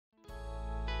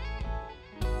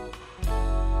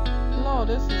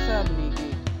this is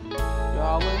Ebonygeek. You're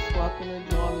always welcome to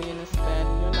join me in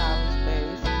expanding your knowledge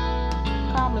base.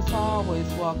 Comments are always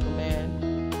welcome,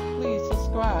 and please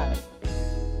subscribe.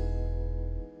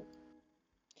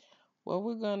 What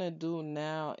we're going to do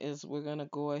now is we're going to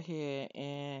go ahead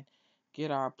and get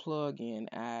our plugin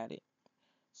added.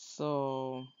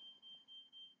 So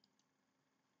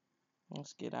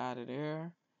let's get out of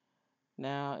there.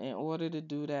 Now, in order to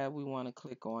do that, we want to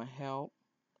click on Help,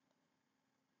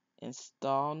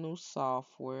 Install New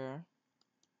Software,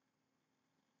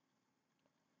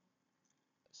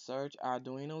 search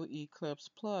Arduino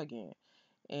Eclipse plugin,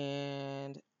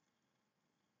 and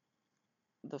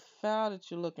the file that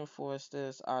you're looking for is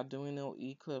this Arduino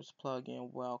Eclipse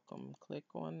plugin welcome. Click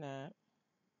on that.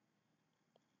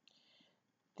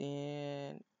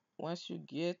 Then once you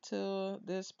get to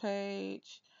this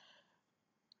page,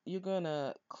 you're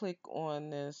gonna click on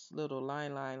this little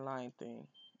line thing.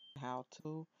 How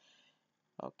to.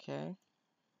 Okay.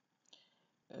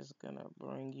 It's gonna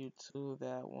bring you to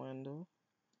that window.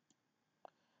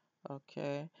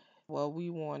 Okay. What we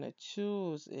want to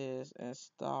choose is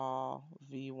install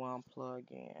V1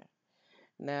 plugin.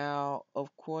 Now,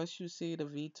 of course, you see the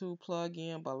V2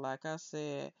 plugin, but like I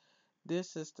said,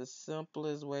 this is the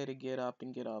simplest way to get up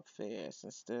and get up fast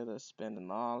instead of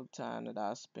spending all the time that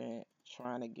I spent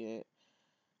trying to get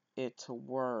it to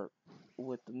work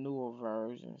with the newer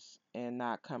versions and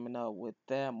not coming up with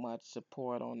that much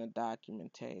support on the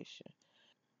documentation.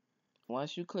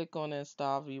 Once you click on the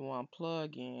install V1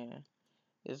 plugin,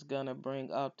 it's going to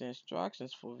bring up the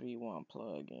instructions for V1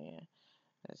 plugin.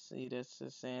 Let's see, this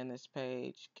is saying this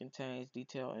page contains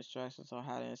detailed instructions on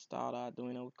how to install the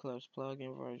Arduino Eclipse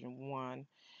plugin version 1,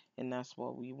 and that's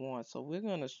what we want. So we're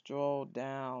going to scroll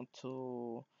down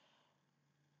to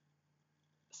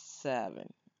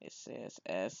 7. It says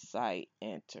as site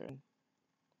enter.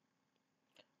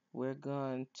 We're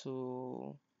going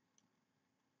to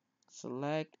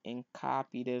select and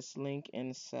copy this link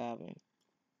in 7.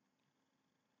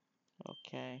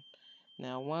 Okay.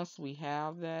 Now once we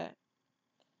have that,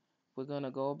 we're going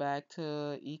to go back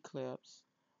to Eclipse.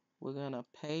 We're going to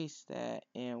paste that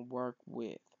and work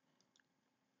with.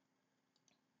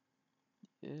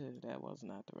 Ew, that was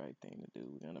not the right thing to do.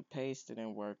 We're going to paste it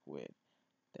and work with.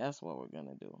 That's what we're going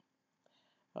to do.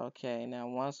 Okay, now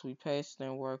once we paste it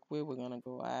and work with, we're going to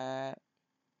go add.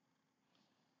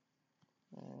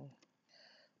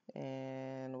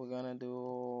 And we're going to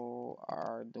do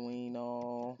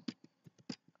Arduino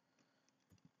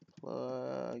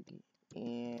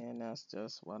Plugin. That's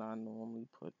just what I normally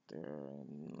put there.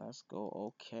 And let's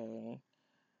go OK.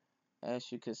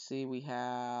 As you can see, we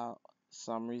have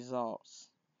some results.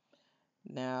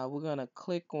 Now we're going to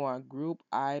click on Group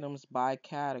Items by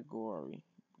Category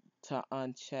to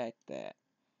uncheck that.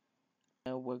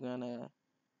 And we're going to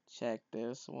check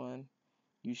this one.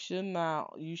 You should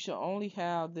only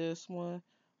have this one,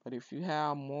 but if you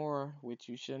have more, which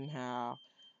you shouldn't have,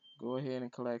 go ahead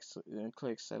and click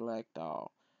Select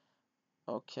All.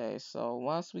 Okay, so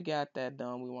once we got that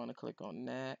done, we want to click on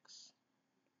Next.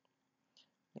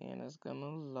 And it's going to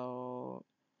load.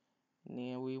 And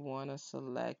then we want to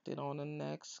select it on the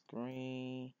next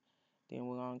screen. Then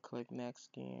we're going to click Next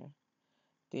again.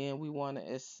 Then we want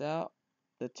to accept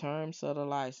the terms of the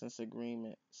license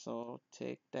agreement. So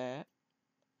tick that.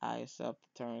 I accept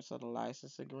the terms of the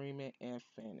license agreement and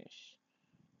finish.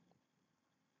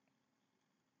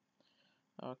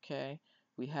 Okay.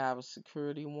 We have a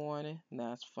security warning.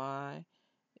 That's fine.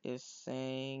 It's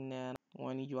saying that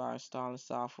when you are installing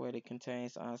software that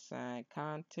contains unsigned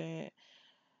content,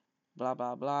 blah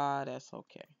blah blah. That's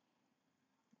okay.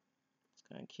 It's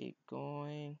gonna keep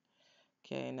going.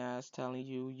 Okay, now it's telling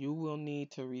you will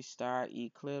need to restart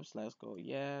Eclipse. Let's go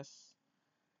yes.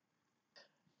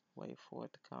 Wait for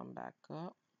it to come back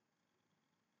up.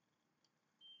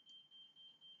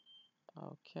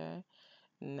 Okay.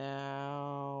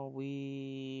 Now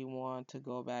we want to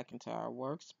go back into our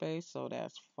workspace, so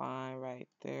that's fine right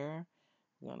there.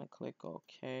 We're gonna click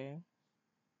OK.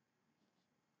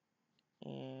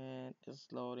 And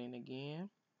it's loading again.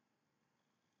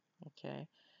 Okay.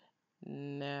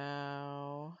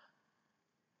 Now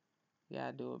we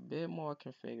gotta do a bit more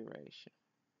configuration.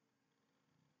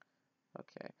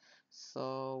 Okay,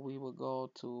 so we will go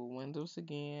to Windows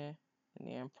again and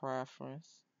then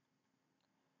Preference.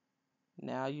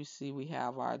 Now you see we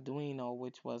have Arduino,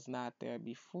 which was not there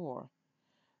before.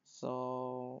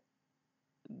 So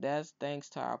that's thanks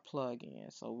to our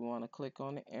plugin. So we want to click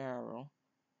on the arrow.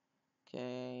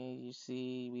 Okay, you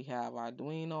see we have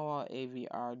Arduino,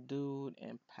 AV-Arduino,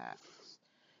 and PAX.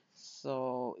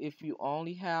 So if you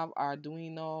only have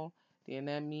Arduino, then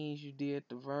that means you did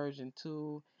the version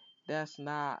 2 That's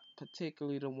not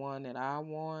particularly the one that I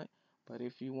want, but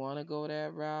if you want to go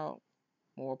that route,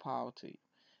 more power to you.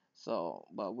 So,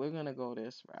 but we're going to go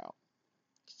this route.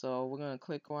 So we're going to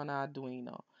click on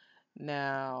Arduino.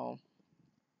 Now,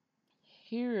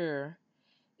 here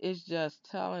it's just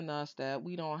telling us that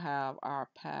we don't have our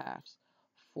paths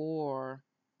for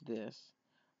this.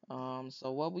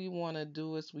 So what we want to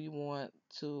do is we want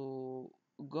to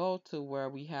go to where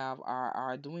we have our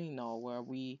Arduino, where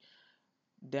we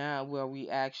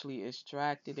actually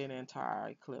extracted an entire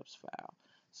Eclipse file.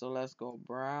 So let's go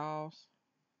browse.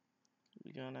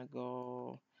 We're gonna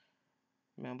go.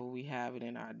 Remember, we have it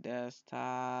in our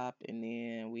desktop, and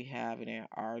then we have it in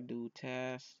Arduino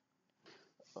test.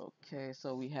 Okay,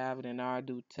 so we have it in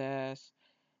Arduino test,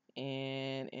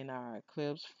 and in our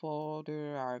Eclipse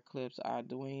folder, our Eclipse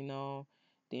Arduino.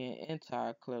 Then into our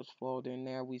Eclipse folder, in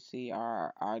there we see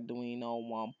our Arduino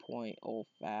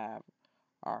 1.05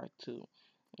 R2.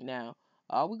 Now,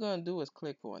 all we're going to do is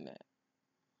click on that.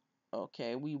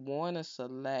 Okay, we want to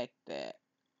select that.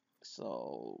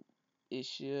 So, it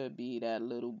should be that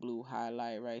little blue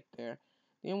highlight right there.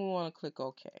 Then we want to click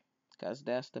OK, because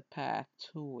that's the path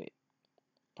to it.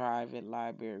 Private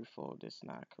library folder is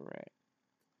not correct.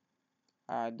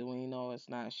 Arduino is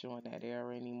not showing that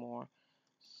error anymore.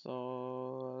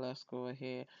 So let's go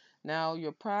ahead. Now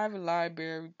your private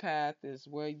library path is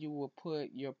where you will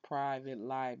put your private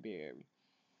library.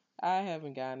 I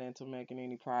haven't gotten into making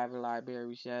any private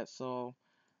libraries yet,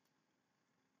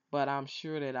 but I'm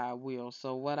sure that I will.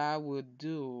 So what I would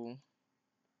do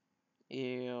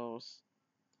is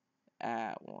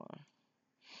add one.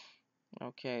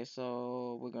 Okay,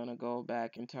 so we're gonna go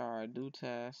back into our do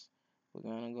test. We're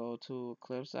gonna go to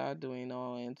Eclipse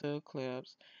Arduino into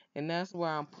Eclipse, and that's where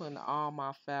I'm putting all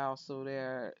my files so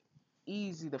they're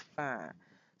easy to find.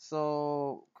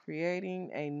 So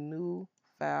creating a new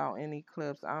file in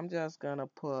Eclipse, I'm just gonna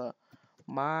put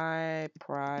my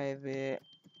private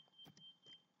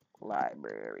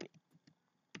library.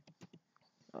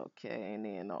 Okay, and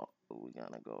then we're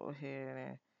gonna go ahead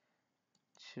and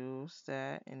choose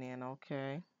that, and then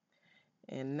okay.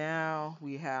 And now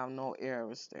we have no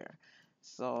errors there.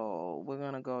 So we're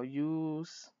going to go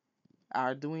use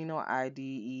Arduino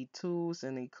IDE tools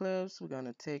in Eclipse. We're going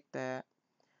to tick that.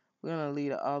 We're going to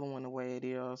leave the other one the way it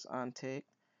is unticked.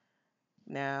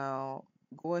 Now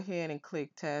go ahead and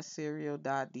click test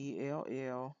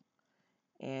serial.dll.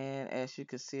 And as you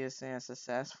can see, it's saying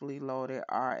successfully loaded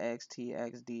RxTXDLL.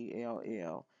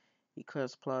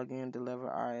 Eclipse plugin deliver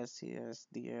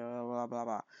RxTXDLL, blah, blah,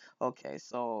 blah. Okay,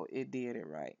 so it did it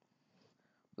right.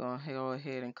 Gonna go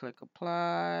ahead and click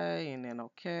apply and then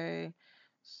okay.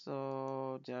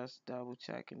 So just double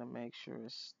checking to make sure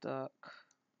it's stuck.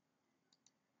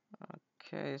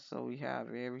 Okay, so we have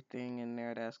everything in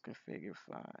there that's configured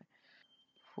fine.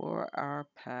 For our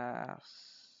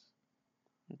paths,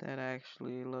 that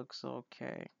actually looks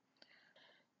okay.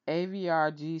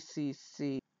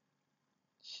 AVRGCC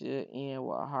should end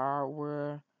with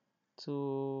hardware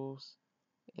tools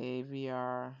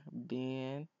AVR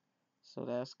bin, so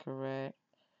that's correct.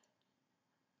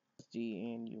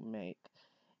 GN you make.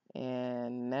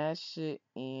 And that should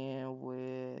end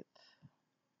with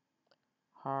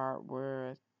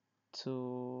hardware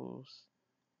tools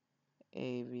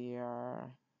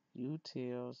AVR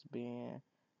utils bin.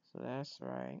 So that's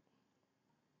right.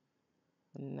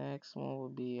 The next one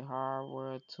would be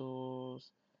hardware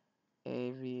tools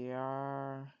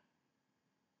AVR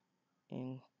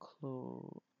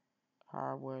include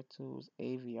hardware tools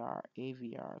AVR.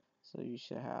 So you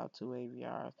should have two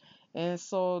AVRs. And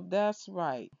so that's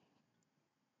right.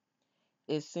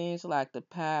 It seems like the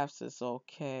paths is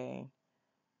okay.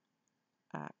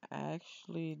 I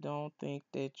actually don't think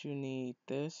that you need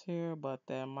this here, but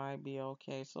that might be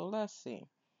okay. So let's see.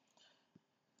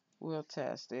 We'll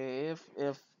test it.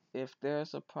 If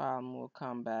there's a problem, we'll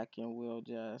come back and we'll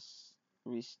just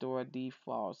restore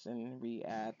defaults and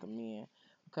re-add them in.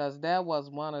 Because that was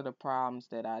one of the problems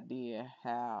that I did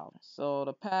have. So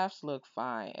the paths look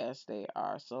fine as they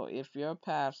are. So if your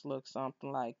paths look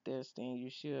something like this, then you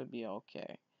should be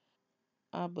okay.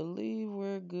 I believe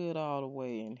we're good all the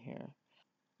way in here.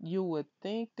 You would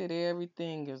think that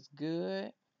everything is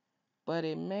good, but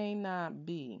it may not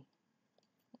be.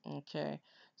 Okay,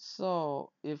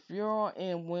 so if you're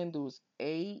in Windows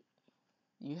 8,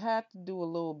 you have to do a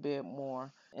little bit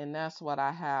more, and that's what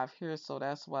I have here, so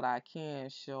that's what I can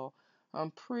show.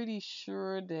 I'm pretty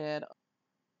sure that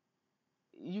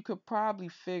you could probably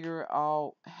figure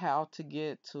out how to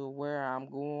get to where I'm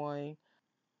going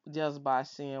just by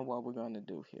seeing what we're going to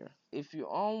do here. If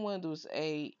you're on Windows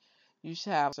 8, you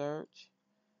should have search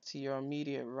to your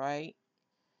immediate right.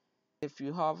 If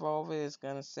you hover over it, it's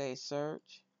going to say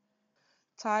search.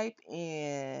 Type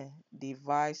in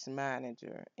device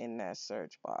manager in that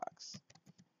search box.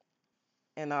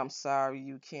 And I'm sorry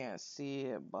you can't see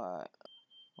it, but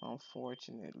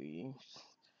unfortunately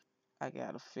I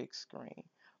got a fixed screen.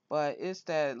 But it's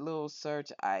that little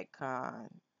search icon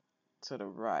to the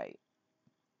right.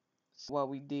 So what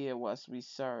we did was we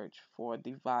searched for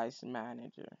device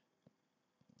manager.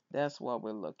 That's what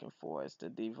we're looking for, is the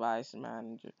device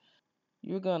manager.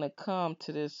 You're going to come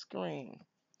to this screen.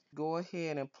 Go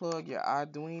ahead and plug your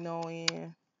Arduino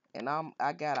in. And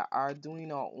I got an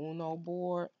Arduino Uno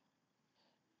board.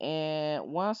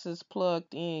 And once it's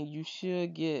plugged in, you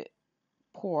should get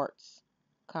ports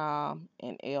COM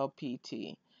and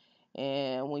LPT.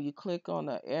 And when you click on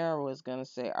the arrow, it's going to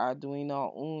say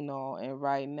Arduino Uno. And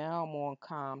right now I'm on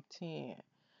COM 10.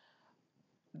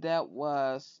 That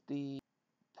was the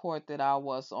port that I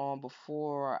was on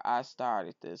before I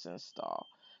started this install.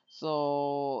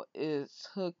 So it's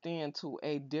hooked into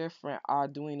a different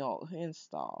Arduino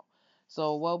install.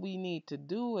 So what we need to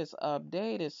do is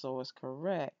update it so it's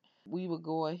correct. We will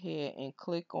go ahead and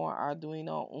click on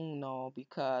Arduino Uno,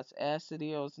 because as it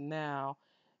is now,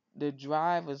 the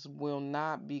drivers will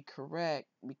not be correct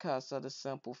because of the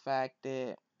simple fact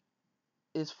that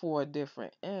it's for a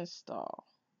different install.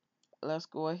 Let's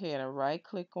go ahead and right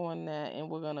click on that, and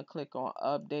we're going to click on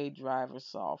update driver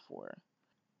software.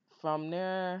 From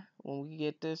there, when we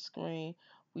get this screen,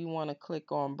 we want to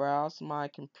click on browse my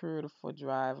computer for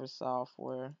driver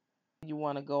software. You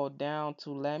want to go down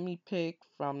to let me pick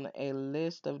from a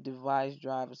list of device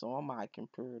drivers on my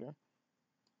computer.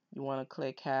 You want to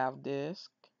click have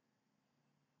disk.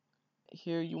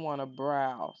 Here you want to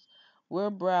browse.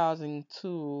 We're browsing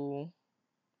to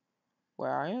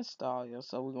where I install it.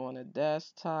 So we're going to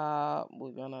desktop.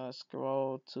 We're going to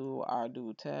scroll to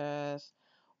Arduino test.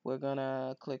 We're going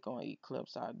to click on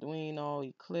Eclipse, Arduino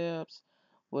Eclipse.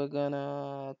 We're going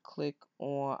to click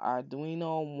on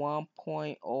Arduino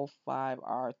 1.05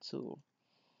 R2.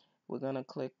 We're going to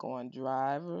click on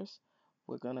drivers.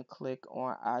 We're going to click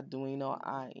on Arduino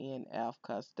INF,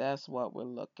 because that's what we're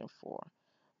looking for.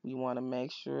 We want to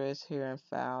make sure it's here in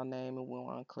file name, and we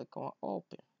want to click on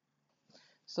open.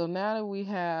 So now that we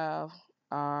have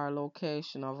our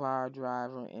location of our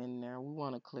driver in there, we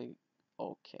want to click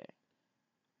OK.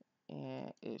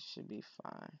 And it should be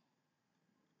fine.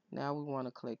 Now we want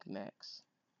to click next.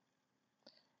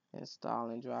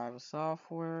 Installing driver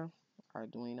software,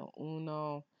 Arduino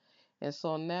Uno. And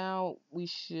so now we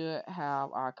should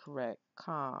have our correct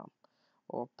COM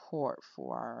or port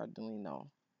for our Arduino.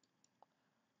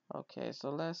 Okay, so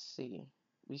let's see.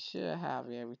 We should have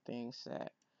everything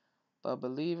set. But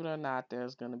believe it or not,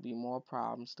 there's going to be more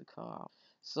problems to come.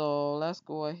 So let's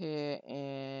go ahead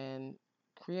and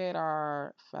create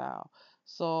our file.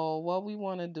 So what we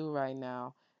want to do right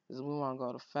now is we want to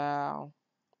go to File.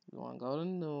 We want to go to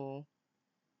New.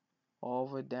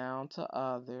 Over down to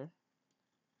Other.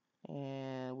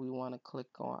 And we want to click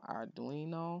on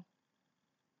Arduino.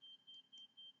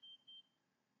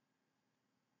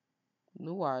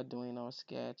 New Arduino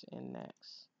sketch, and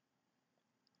next.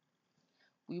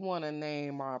 We want to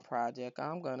name our project.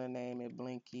 I'm going to name it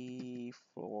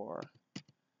Ebonygeek45.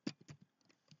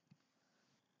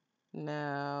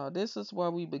 Now, this is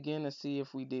where we begin to see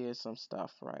if we did some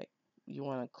stuff right. You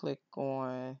want to click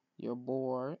on your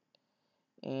board.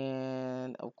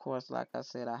 And, of course, like I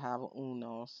said, I have an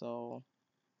Uno. So,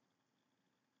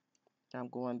 I'm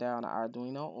going down to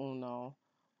Arduino Uno.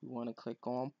 We want to click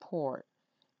on Port.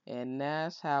 And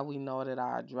that's how we know that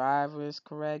our driver is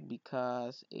correct,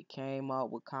 because it came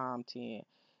up with COM 10.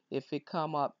 If it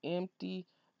come up empty,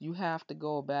 you have to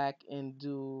go back and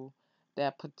do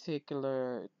that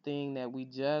particular thing that we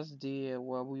just did,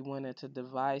 where we went into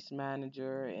device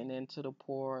manager and into the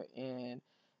port and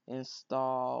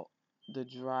install the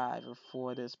driver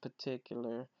for this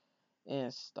particular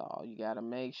install. You got to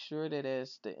make sure that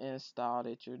it's the install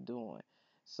that you're doing.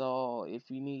 So if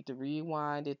you need to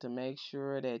rewind it to make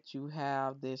sure that you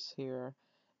have this here,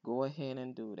 go ahead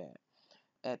and do that.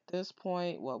 At this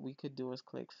point, what we could do is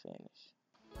click finish.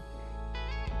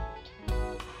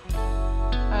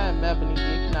 I'm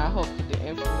Ebonygeek, and I hope that the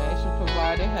information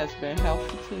provided has been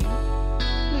helpful to you.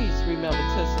 Please remember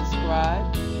to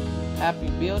subscribe. Happy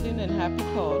building and happy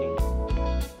coding.